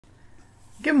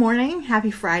Good morning. Happy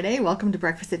Friday. Welcome to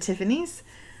Breakfast at Tiffany's.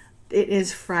 It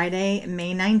is Friday,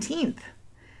 May 19th.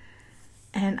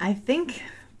 And I think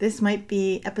this might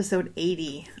be episode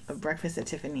 80 of Breakfast at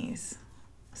Tiffany's.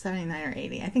 79 or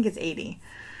 80. I think it's 80.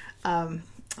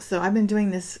 So I've been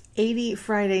doing this 80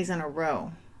 Fridays in a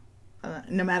row,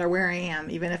 no matter where I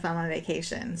am, even if I'm on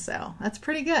vacation. So that's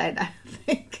pretty good, I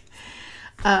think.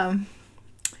 I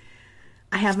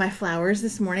have my flowers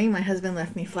this morning. My husband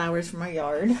left me flowers from our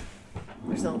yard.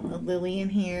 There's a lily in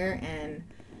here and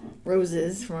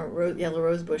roses from a yellow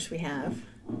rose bush we have.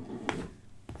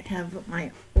 I have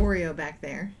my Oreo back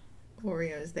there.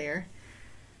 Oreo is there.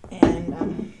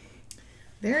 And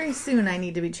very soon I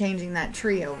need to be changing that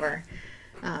tree over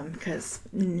because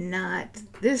not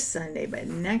this Sunday, but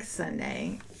next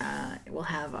Sunday we'll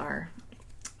have our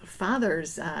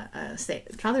Father's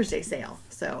Day sale.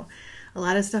 So a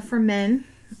lot of stuff for men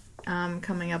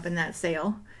coming up in that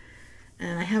sale.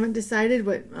 And I haven't decided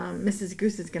what Mrs.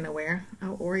 Goose is going to wear.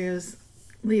 Oh, Oreo's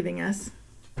leaving us.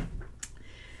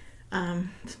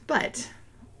 But,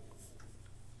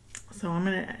 so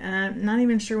I'm not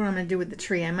even sure what I'm going to do with the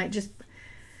tree. I might just,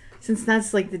 since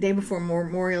that's like the day before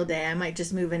Memorial Day, I might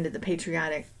just move into the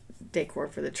patriotic decor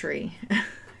for the tree.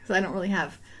 So I don't really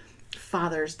have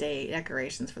Father's Day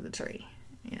decorations for the tree,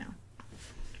 you know.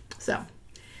 So,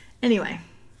 anyway.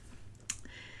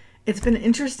 It's been an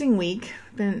interesting week.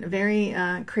 Been a very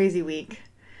crazy week.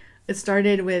 It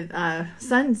started with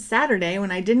Saturday when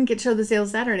I didn't get Show the Sale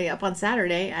Saturday up on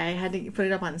Saturday. I had to put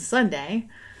it up on Sunday.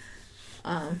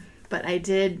 But I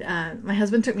did. My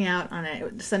husband took me out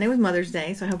on Sunday was Mother's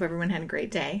Day, so I hope everyone had a great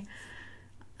day.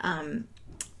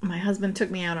 My husband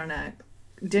took me out on a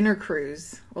dinner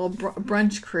cruise,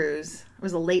 brunch cruise. It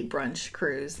was a late brunch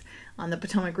cruise on the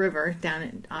Potomac River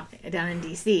down in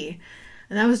D.C.,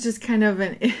 and that was just kind of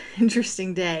an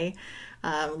interesting day.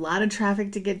 A lot of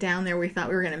traffic to get down there. We thought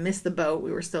we were going to miss the boat.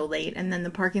 We were so late. And then the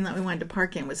parking lot we wanted to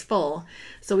park in was full.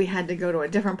 So we had to go to a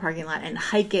different parking lot and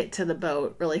hike it to the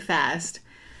boat really fast,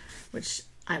 which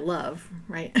I love,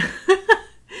 right?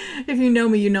 If you know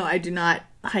me, you know I do not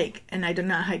hike, and I do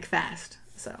not hike fast.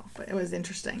 But it was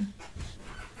interesting.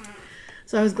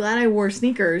 So I was glad I wore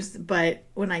sneakers, but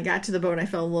when I got to the boat, I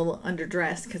felt a little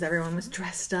underdressed because everyone was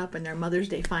dressed up in their Mother's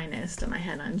Day finest, and I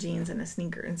had on jeans and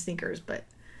sneakers. But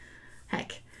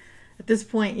heck, at this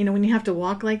point, you know, when you have to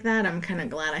walk like that, I'm kind of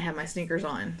glad I have my sneakers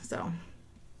on. So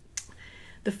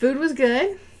the food was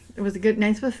good. It was a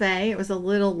nice buffet. It was a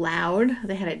little loud.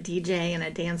 They had a DJ and a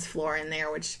dance floor in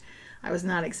there, which I was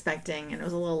not expecting, and it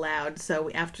was a little loud. So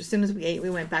as soon as we ate, we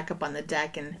went back up on the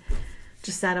deck and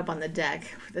just sat up on the deck.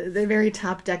 The very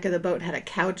top deck of the boat had a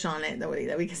couch on it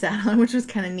that we sat on, which was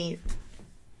kind of neat.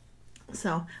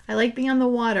 So I like being on the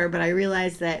water, but I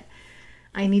realized that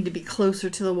I need to be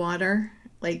closer to the water,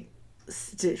 like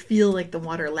to feel like the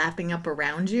water lapping up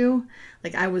around you.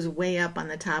 Like I was way up on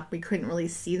the top. We couldn't really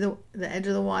see the edge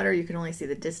of the water. You could only see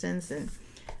the distance, and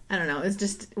I don't know.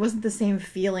 It wasn't the same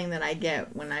feeling that I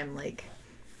get when I'm like,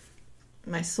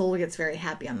 my soul gets very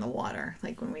happy on the water.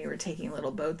 Like when we were taking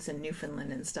little boats in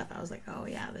Newfoundland and stuff, I was like, oh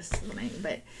yeah, this is what I need.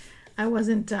 But I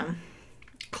wasn't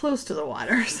close to the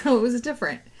water, so it was a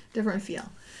different feel.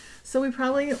 So we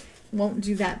probably won't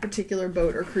do that particular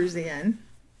boat or cruise again.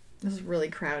 It was really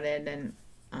crowded and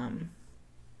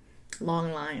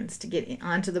long lines to get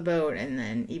onto the boat, and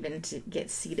then even to get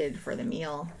seated for the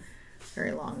meal.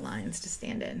 Very long lines to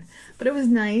stand in, but it was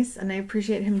nice, and I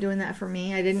appreciate him doing that for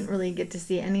me. I didn't really get to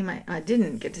see any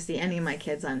of my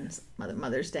kids on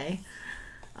Mother's Day,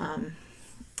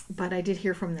 but I did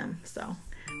hear from them, so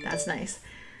that's nice.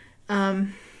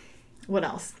 What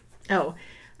else?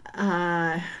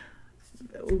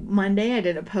 Monday I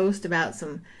did a post about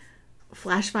some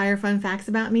flash fire fun facts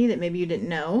about me that maybe you didn't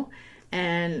know,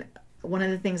 and one of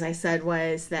the things I said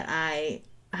was that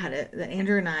that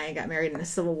Andrew and I got married in a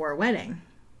Civil War wedding.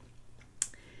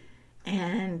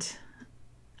 And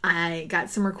I got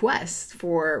some requests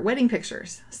for wedding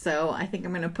pictures. So I think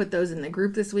I'm going to put those in the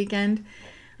group this weekend.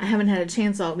 I haven't had a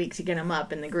chance all week to get them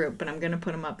up in the group, but I'm going to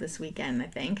put them up this weekend, I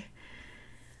think.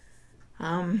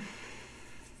 Let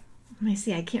me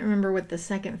see. I can't remember what the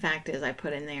second fact is I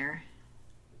put in there.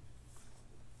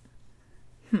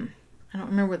 I don't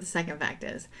remember what the second fact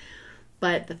is.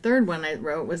 But the third one I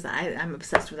wrote was that I'm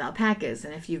obsessed with alpacas,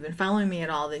 and if you've been following me at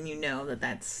all, then you know that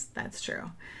that's true.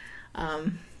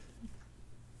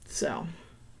 So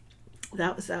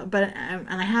that was and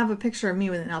I have a picture of me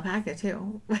with an alpaca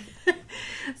too,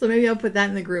 so maybe I'll put that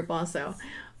in the group also.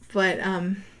 But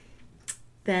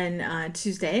then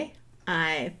Tuesday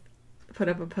I put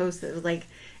up a post that was like,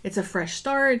 it's a fresh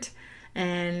start,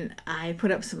 And I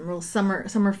put up some real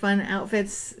summer fun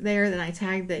outfits there that I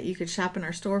tagged that you could shop in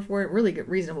our store for. Really good,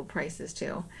 reasonable prices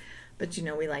too. But you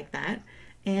know, we like that.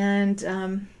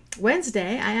 And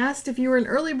Wednesday, I asked if you were an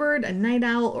early bird, a night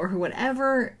owl, or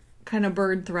whatever kind of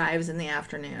bird thrives in the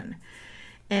afternoon.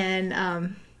 And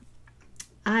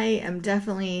I am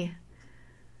definitely,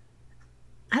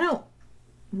 I don't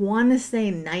want to say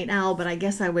night owl, but I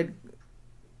guess I would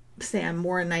say I'm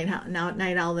more a night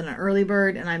owl than an early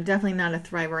bird, and I'm definitely not a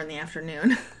thriver in the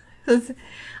afternoon.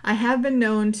 I have been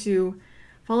known to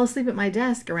fall asleep at my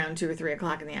desk around 2 or 3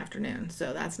 o'clock in the afternoon,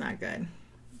 so that's not good.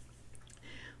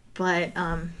 But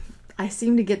I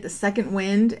seem to get the second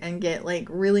wind and get like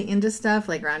really into stuff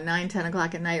like around 9, 10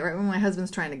 o'clock at night, right when my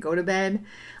husband's trying to go to bed.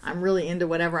 I'm really into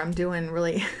whatever I'm doing,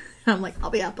 really. I'm like, I'll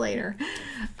be up later.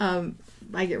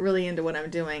 I get really into what I'm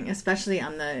doing, especially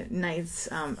on the nights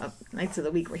of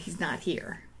the week where he's not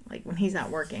here. Like when he's out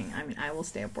working, I mean, I will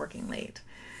stay up working late.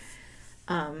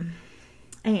 And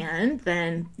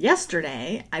then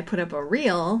yesterday, I put up a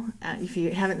reel. If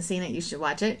you haven't seen it, you should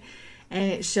watch it.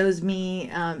 And it shows me,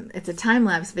 it's a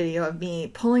time-lapse video of me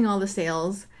pulling all the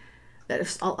sales,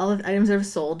 all the items that have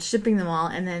sold, shipping them all,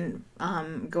 and then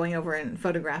going over and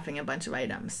photographing a bunch of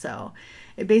items. So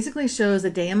it basically shows a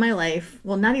day in my life.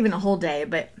 Well, not even a whole day,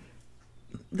 but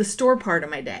the store part of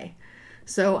my day.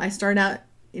 So I start out,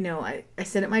 you know, I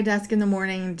sit at my desk in the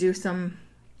morning, do some,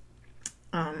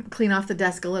 clean off the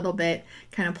desk a little bit,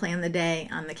 kind of plan the day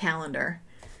on the calendar.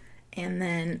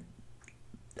 And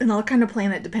I'll kind of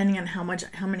plan it depending on how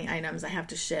many items I have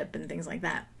to ship and things like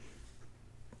that.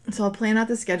 So I'll plan out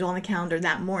the schedule on the calendar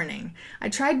that morning. I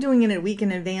tried doing it a week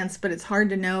in advance, but it's hard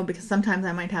to know because sometimes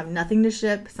I might have nothing to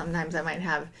ship. Sometimes I might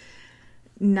have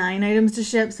 9 items to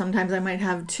ship. Sometimes I might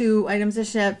have 2 items to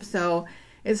ship. So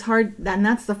it's hard. And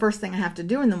that's the first thing I have to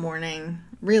do in the morning,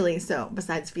 really. So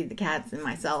besides feed the cats and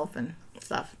myself and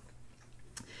stuff.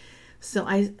 So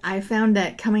I found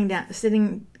that coming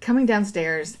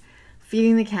downstairs,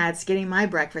 feeding the cats, getting my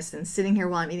breakfast, and sitting here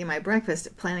while I'm eating my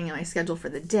breakfast, planning my schedule for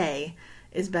the day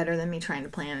is better than me trying to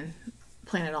plan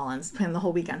the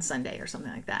whole week on Sunday or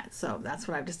something like that. So that's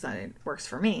what I've decided works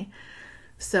for me.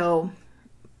 So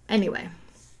anyway,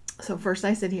 so first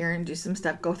I sit here and do some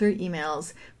stuff, go through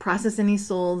emails, process any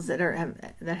solds that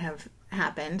have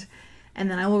happened,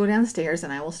 and then I will go downstairs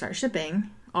and I will start shipping.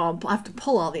 I'll have to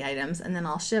pull all the items and then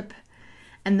I'll ship,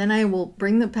 and then I will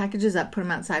bring the packages up, put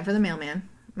them outside for the mailwoman.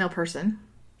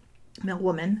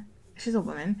 She's a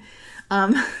woman.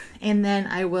 And then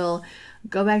I will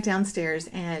go back downstairs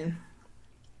and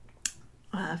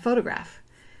photograph.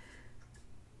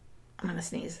 I'm going to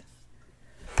sneeze.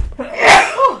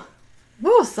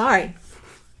 Oh, sorry.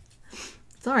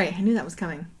 Sorry, I knew that was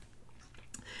coming.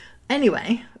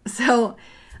 Anyway, so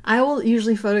I will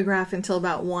usually photograph until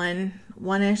about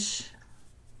 1-ish,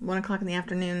 1 o'clock in the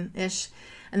afternoon-ish.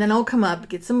 And then I'll come up,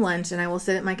 get some lunch, and I will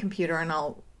sit at my computer and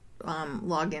I'll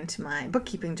log into my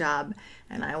bookkeeping job,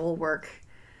 and I will work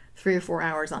 3 or 4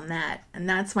 hours on that. And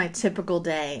that's my typical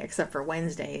day, except for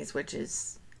Wednesdays, which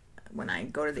is when I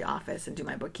go to the office and do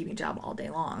my bookkeeping job all day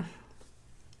long.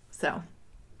 So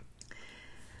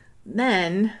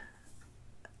then,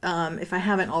 if I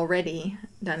haven't already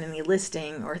done any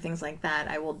listing or things like that,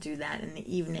 I will do that in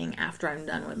the evening after I'm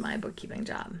done with my bookkeeping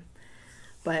job.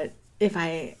 But if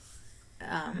I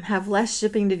have less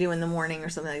shipping to do in the morning or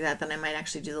something like that, then I might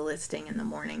actually do the listing in the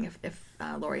morning if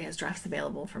Lori has drafts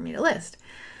available for me to list.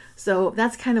 So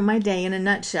that's kind of my day in a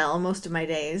nutshell, most of my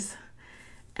days.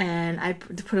 And I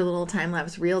put a little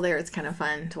time-lapse reel there. It's kind of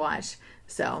fun to watch.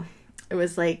 So it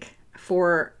was like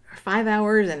 5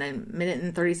 hours and 1 minute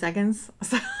and 30 seconds.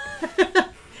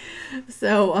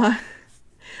 So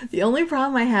the only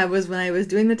problem I had was when I was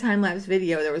doing the time-lapse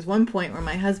video, there was one point where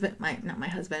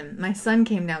my son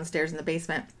came downstairs in the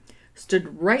basement,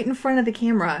 stood right in front of the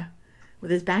camera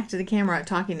with his back to the camera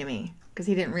talking to me because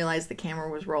he didn't realize the camera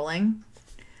was rolling.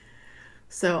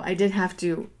 So I did have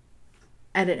to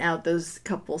edit out those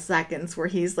couple seconds where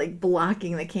he's like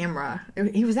blocking the camera.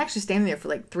 He was actually standing there for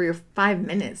like 3 or 5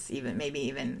 minutes, maybe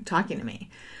even talking to me.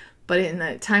 But in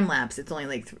the time lapse, it's only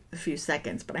like a few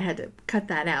seconds. But I had to cut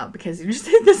that out because you just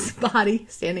had this body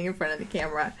standing in front of the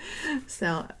camera.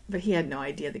 So, but he had no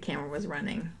idea the camera was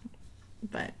running.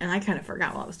 And I kind of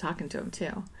forgot while I was talking to him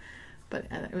too. But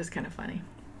it was kind of funny.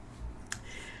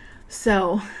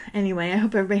 So anyway, I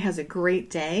hope everybody has a great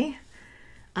day.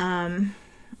 I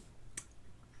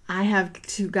have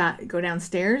to go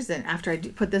downstairs, and after I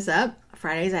put this up,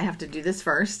 Fridays I have to do this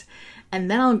first, and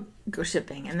then I'll go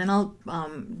shipping, and then I'll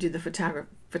do the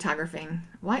photographing.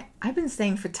 Why? I've been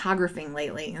saying photographing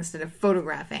lately instead of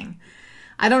photographing.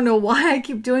 I don't know why I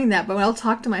keep doing that, but I'll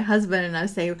talk to my husband and I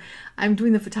say, I'm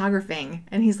doing the photographing.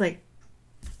 And he's like,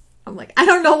 I'm like, I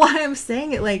don't know why I'm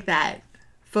saying it like that.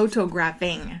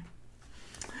 Photographing.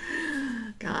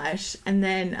 Gosh. And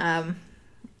then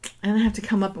I have to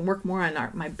come up and work more on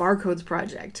my barcodes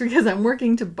project, because I'm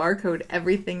working to barcode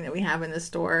everything that we have in the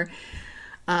store,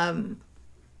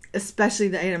 especially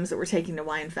the items that we're taking to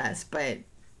Wine Fest. But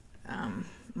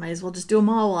might as well just do them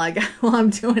all while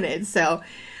I'm doing it. So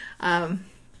I'm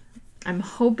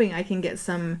hoping I can get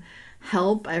some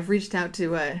help. I've reached out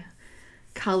to a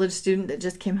college student that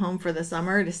just came home for the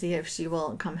summer to see if she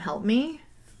will come help me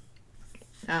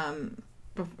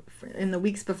in the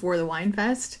weeks before the Wine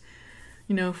Fest,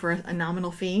 for a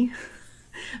nominal fee,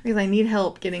 because I need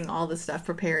help getting all the stuff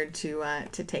prepared to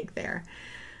take there.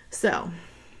 So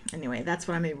anyway, that's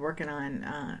what I'm going to be working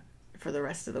on for the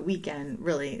rest of the weekend,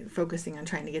 really focusing on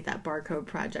trying to get that barcode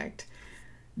project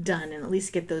done and at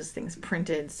least get those things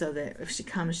printed so that if she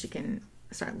comes, she can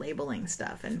start labeling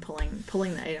stuff and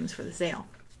pulling the items for the sale.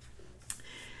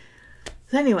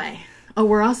 So anyway,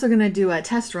 we're also going to do a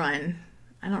test run.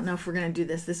 I don't know if we're going to do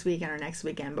this weekend or next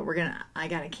weekend, but I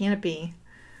got a canopy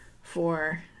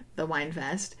for the Wine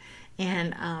Fest,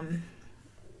 and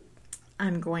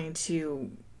I'm going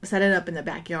to set it up in the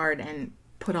backyard and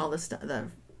put all the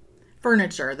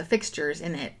furniture, the fixtures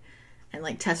in it, and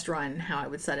like test run how I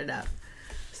would set it up.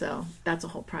 So that's a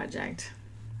whole project.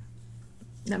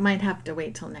 That might have to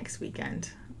wait till next weekend,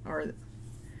 or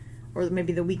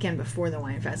maybe the weekend before the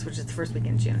Wine Fest, which is the first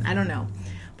weekend in June. I don't know.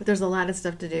 But there's a lot of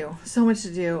stuff to do. So much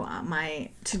to do. My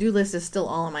to-do list is still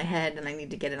all in my head, and I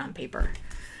need to get it on paper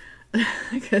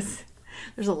because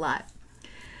there's a lot.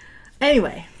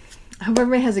 Anyway, I hope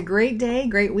everybody has a great day,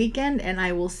 great weekend, and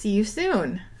I will see you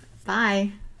soon.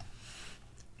 Bye.